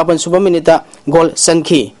की 9 सुबह मिनिटा गोल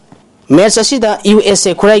संखी match असिदा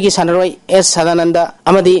USA खुराइगी सानरोय S Sadananda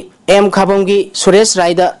अमदी M खाबोंगी Suresh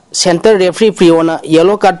रायदा centre referee प्रियोना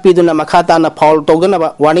yellow card पीदुना मखाताना foul तौदनबा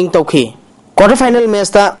warning तौखी quarter final match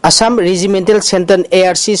ता Assam regimental centre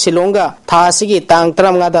ARC शिलोंगा थासिगी तांग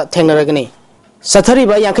 35 दा थेंगनरगनी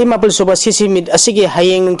सथरिबा यांखै मापल सुबह CC mid असिगी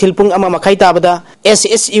हयेंग निंथिल पुंग अमा मखाई ताबदा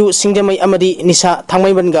SSU सिंगजमई अमदी निशा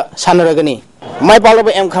थांगमैबनगा सानरगनी माइ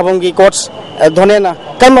पालबा M खाबोंगी coach धोनेना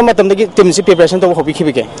कम मतमदगी team से प्रिपरेशन तो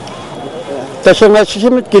होबिखिबिके तसंगा सीसी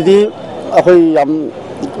मिड किदी अखोई याम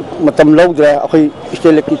मतम लौद्रे अखोई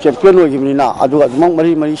स्टेट की चैंपियन होगिबनिना अदुगा अदमक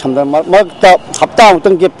मरी समदा मकता हप्ता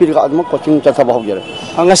उतंग गेप पिरगा अदमक कोचिंग चथबा होगेरे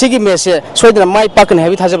ngasi मैच से सोइदना माइ पाकन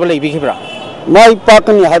हेबी थाजबा लेबिखिब्रा माइ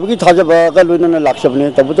पाकन हेबी थाजबा गा लोइनना लाक्सबने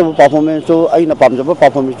तबु परफॉर्मेंस तो आइना पामजबा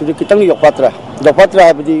परफॉर्मेंस तो कितंग योपात्रा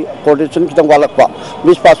हेबदी कोऑर्डिनेशन कितंग वालकपा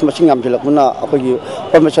मिस पास मसिंग यामजलकना अखोई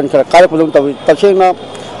परमिशन खरा कारपदम तबि तसेंगना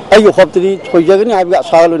आइ होपतरी खोइजगनी हेबी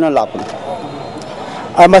आशा लोइना लापन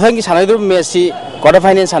मथंगी सानदु मैच सी क्वार्टर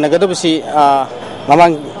फाइनल सानगदबसी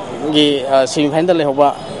ममांग की सेमीफाइनल लेहोबा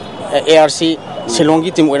एआरसी शिलोंग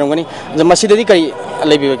की टीम ओइरंगनी मसिददी करी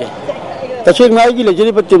लेबिबगे तसेंगना आइगी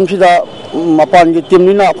लेजरिबा टीम सिदा मपान की टीम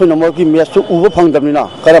निना अखोइना मोगी मैच उबो फंगदबनिना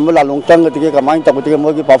करम लालोंग तंगदगे कमाइन तबदगे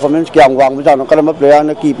मोगी परफॉर्मेंस क्याम वांग बजानो करम प्लेयर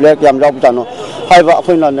ने की प्लेयर क्याम जाव बजानो हाइबा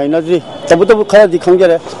अखोइना नैनजी तबु खरादि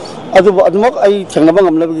खंगजरे अदुमक आई थेंगनबा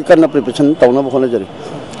ngमलबगी करना प्रिपरेशन तौना होनजरी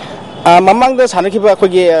ममांग सानखिबा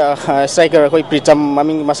अखोगी स्ट्राइकर अखोई प्रितम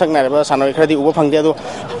ममिंग मसक नारबा सानोय खरदी उबो फंगदे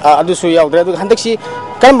अदु सु यावद्रे अदु हंदक्सी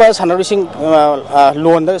करम सानोरिसिंग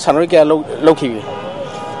लोन दा सानोय क्या लौखिबी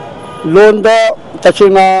लोन दा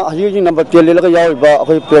तसेंगा हजी नंबर 10 लेलगा यावबा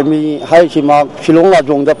अखोई प्रेमी हाइसिमा शिलोंग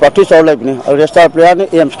लाजोंग दा प्रैक्टिस आउट लाइबने रेस्टार प्लेयर ने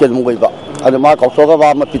एम्स के मुगैबा अदु मा कौसोगा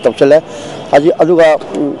बा म पितौचले हजी अदुगा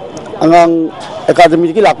अंगांग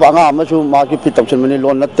एकेडमी की लापा अंगा अमसु मा की पितौचनमने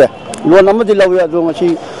लोन नत्ते लोन अमदि लवे अदु ngasi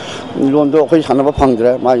लोन दो अखोई सानबा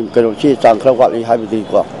फंगद्रे मा करो ची चांग खरा वाली हाबिदि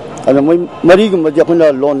को अदु मै मरीगुमदि अखोइना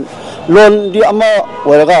लोन दी अमा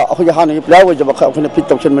ओरगा अखोई हाने प्लेयर वे जबा अखोइना फिट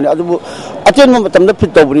तौचनमने अदु अचेन मतमदा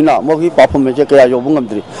फिट तौबनिना मोगी परफॉर्मेंस कया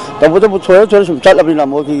योबुंगमद्रि तबु छोरे सुम चलबनिना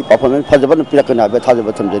मोगी performance फजबन पिरकना bay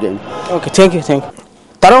थाजबा थमजरे okay thank you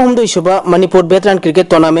ताराहुमदो सुबह मणिपुर वेटरन क्रिकेट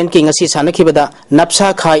टूर्नामेंट की ngasi सानखिबदा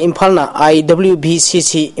नपसा खा इम्फालना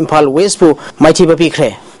IWBCC इम्फाल वेस्ट बु माइथिबा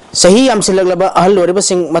पिख्रे सही यामसिलगलबा अहल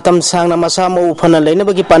लोरिबसिंग मतम सांगना मसा मौ फना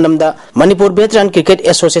लेनबगी पांडमदा मणिपुर वेटरन क्रिकेट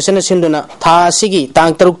एसोसिएशन सिंदुना था सिगी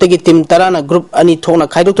तांग तरुक्तगी टीम 13 ग्रुप अनि थोना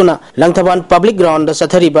खाइदुतुना लंगथबान पब्लिक ग्राउंड दा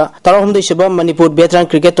सथरिबा 13 मणिपुर वेटरन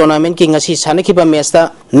क्रिकेट टूर्नामेंट की ngasi सानखिबा मैचदा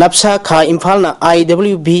नपसा खा इम्फालना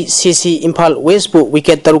IWBCC इम्फाल वेस्ट बु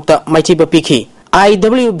विकेट तरुक्ता माइथिबा पिखी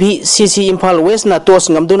IWBCC इम्फाल वेस्ट ना टॉस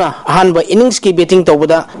ngamduna अहानबा इनिंग्स की बैटिंग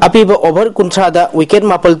तौबदा अपीबा ओवर 30 विकेट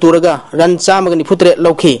मापल तुरगा रन 193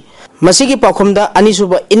 लौखी मसीगी पाखुमदा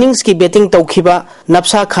अनिसुबा इनिंग्स की बैटिंग तौखिबा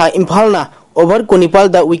नपसा खा इम्फालना ओवर 19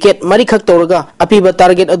 दा विकेट मरिखक तौरगा अपीबा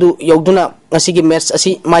टारगेट अदु यौदुना ngasi मैच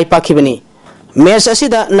असि माइ पाखिबनी मैच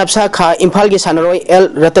असिदा नपसा खा इम्फाल के सानरोय एल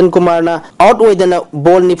रतन कुमार ना आउट ओइदना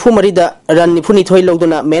बॉल 94 दा run 92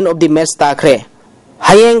 लौदुना man of the match ताखरे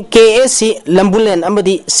हयेंग KSC लंबुलेन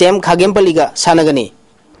अमदी same खागेमपलीगा सानगनी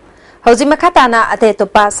हौजी मखाताना अते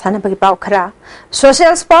तोपा सानबगी पाव खरा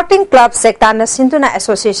social sporting club सेक्टाना सिंधुना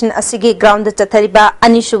association असिगी ground चथरिबा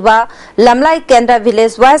अनिशुबा लमलाई केंद्र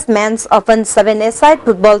village wise mains open 7A side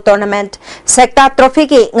football tournament सेक्टा trophy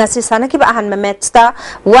की ngasi सानकिबा अहानबा मैचता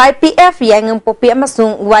YPF यांगम पोपी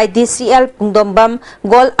अमसुंग YDCL पुंगदोंबम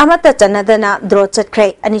गोल अमता चनदना ड्रॉ चटख्रे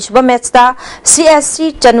अनिशुबा मैचता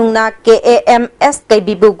CSC चनुंगना KAMS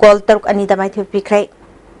कैबिबु गोल तरुक अनिदा माइथि पिख्रे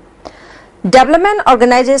development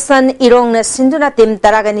organisation इरोंग न सिंधुना team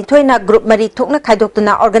तरागनी थोइना group मरी थोकना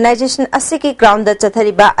खाइदोक्तुना organisation असिकी ground the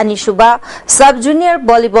चथरिबा अनिशुबा सब junior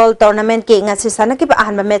volleyball tournament के ngasi सानकिबा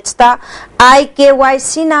अहानबा मैचता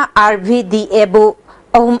IKYC ना RVDA बु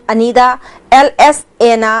अहुम अनिदा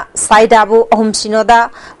LSA ना साइडाबु अहुम Sinoda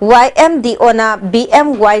YMDO ना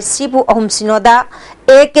BMYC बु अहुम सिनोदा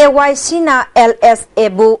AKYC ना LSA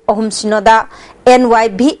बु अहुम सिनोदा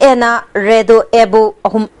NYBA ना redo एबु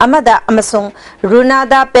अहुम अमदा अमसुंग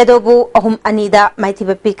रुनादा पेदोबु अहुम अनिदा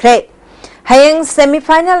माइथिबा पिख्रे हयेंग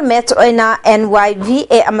semifinal match ओइना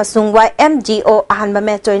NYVA अमसुंग YMGO अहानबा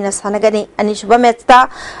match ओइना सानगनी अनिशुबा मैचता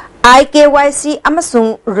IKYC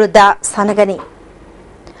अमसुंग रुदा सानगनी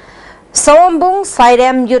सवंबुंग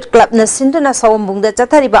साइरेम youth club न सिंधुना सवंबुंग द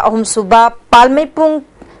चथरिबा अहुम सुबा पालमेपुंग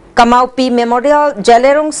कमाउपी memorial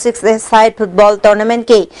जेलेरोंग 6A side football tournament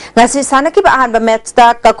के ngasi सानकिबा अहानबा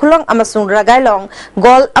मैचता कखुलोंग अमसुंग रगाइलोंग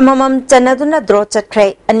गोल अममम चनदुना ड्रॉ चटख्रे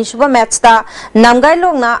अनिशुबा मैचता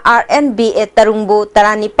नामगाइलोंगना RNBA तरुंगबु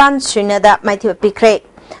 19-0 दा माइथिबा पिख्रे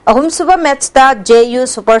अहुम सुबा मैचता JU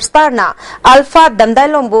सुपरस्टार ना अल्फा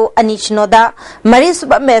दमदाइलोंगबु अनिशनोदा मरी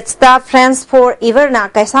सुबा मैचता फ्रेंड्स फॉर एवर ना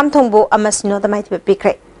कैसामथोंगबु अमसनोदा माइथिबा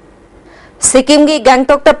पिख्रे सिक्किम की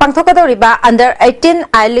गैंगटोक पांथोकदौरिबा अंडर 18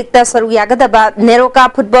 आई लीग ता सरू यागदबा नेरोका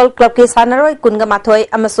फुटबॉल क्लब के सानरोय कुनगा माथोय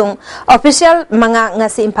अमसुंग ऑफिशियल मंगा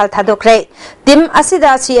ngasi Imphal थादोख्रे team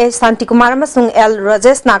असिदा CA Shanti Kumar अमसुंग L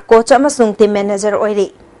Rajesh ना कोच अमसुंग टीम मैनेजर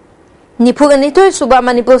ओइरी निफुगनितोय सुबा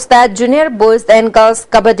Manipur state junior boys and girls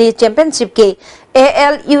kabaddi championship के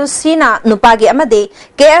ALUC ना नुपागी अमदे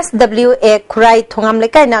KSWA खुराई Thongam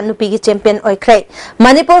लेकाइना नुपीगी champion ओइख्रे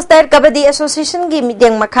Manipur state kabaddi association की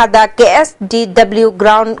मीडियम मखादा KSDW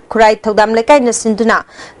ग्राउंड खुराई थौदाम लेकाइना सिंधुना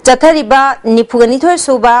चथरिबा निफुगनितोय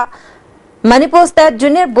सुबा Manipur state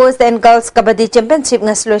junior boys and girls kabaddi championship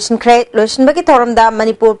लोशनख्रे लोशनबगी थोरमदा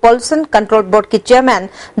Manipur pollution control board की chairman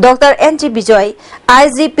doctor NG Bijoy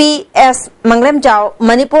IGPS मंगलेमजाओ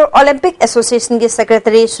Manipur Olympic association के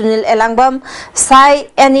secretary Sunil Elangbam Sai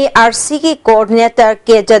NERC की coordinator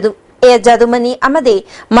के जादुमनी अमदे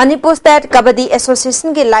Manipur state kabaddi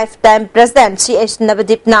association के life time president CH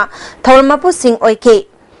नवदीपना थोरमपु Singh ओइखे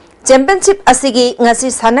championship असिगी ngasi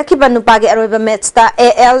सानखिबा नुपागे अरोइबा मैचता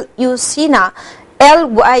ALUC ना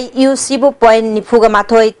LYUC बु point निफुगा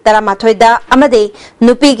माथोय तरा माथोय दा अमदे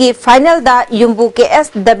नुपीगी फाइनल दा युम्बु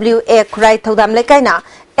KSWA खुराई थौदाम लेकाइना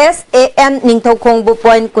SAN निंगथौखोंग बु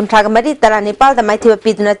पॉइंट कुंथ्रागा मरी तरा नेपाल दा माइथिबा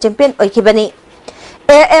पिदुना चैंपियन ओइखिबनी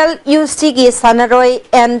ALUC की सानरोय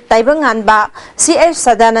N ताइबंगानबा CH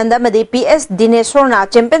सदानंद मदे PS दिनेश्वरना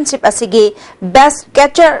championship असिगी best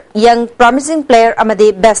catcher young promising player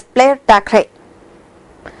अमदे best player ताख्रे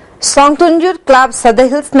सोंगतुन youth club सदर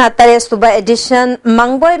हिल्स ना तरे सुबह addition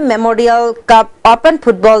मंगबोय memorial cup open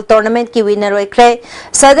football tournament की विनर ओइख्रे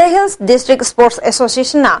सदर हिल्स डिस्ट्रिक्ट स्पोर्ट्स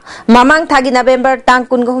एसोसिएशन ना ममांग थागी नवंबर तांग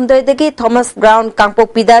 19 दगी Thomas ground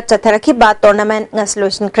कांगपोकपीदा चथरखिबा tournament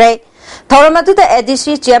ngasilosinkhre थौरमदुदा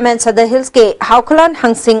ADC chairman सदर hills के हाउखलान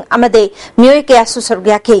हंसिंग अमदे म्योय के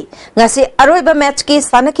सुसरग्याखी ngasi अरोइबा मैच की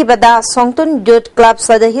सानखिबदा सोंगतुन यूथ क्लब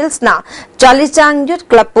सदर हिल्स ना चालीचांग यूथ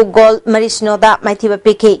क्लब पु गोल मरिसिनोदा माइथिबा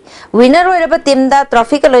पिखी विनर ओइरबा टीम दा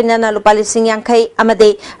ट्रॉफी का लोइनाना लुपा लिसिंग यांखै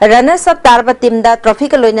अमदे रनर्स अप तारबा टीम दा ट्रॉफी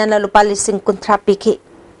का लोइनाना लुपा लिसिंग कुंथ्रा पिखी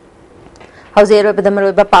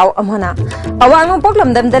Hauzeroibadamaroiba Pau Amona. Awang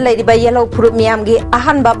Poklamdam the Lady by Yellow Purumiamgi,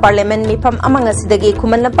 Ahanba Parliament Mipam Amangasidagi,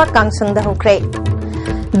 Kumanapa Kangsang the Hokre.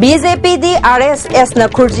 BJP the RSS na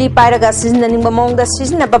Kurji Paraga season and among the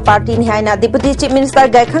season of a party in Haina, Deputy Chief Minister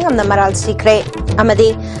Gaikangam Namaral Sikre.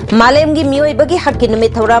 Amadi, Malemgi Mui Bagi Hakin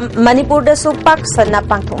Mitoram, Manipur the Supak Sana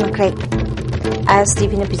Pangtong Craig.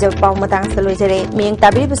 ISTV na Pizza Pau Matang Saluzere, Ming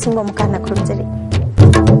Tabi Singom Kana Krumzeri.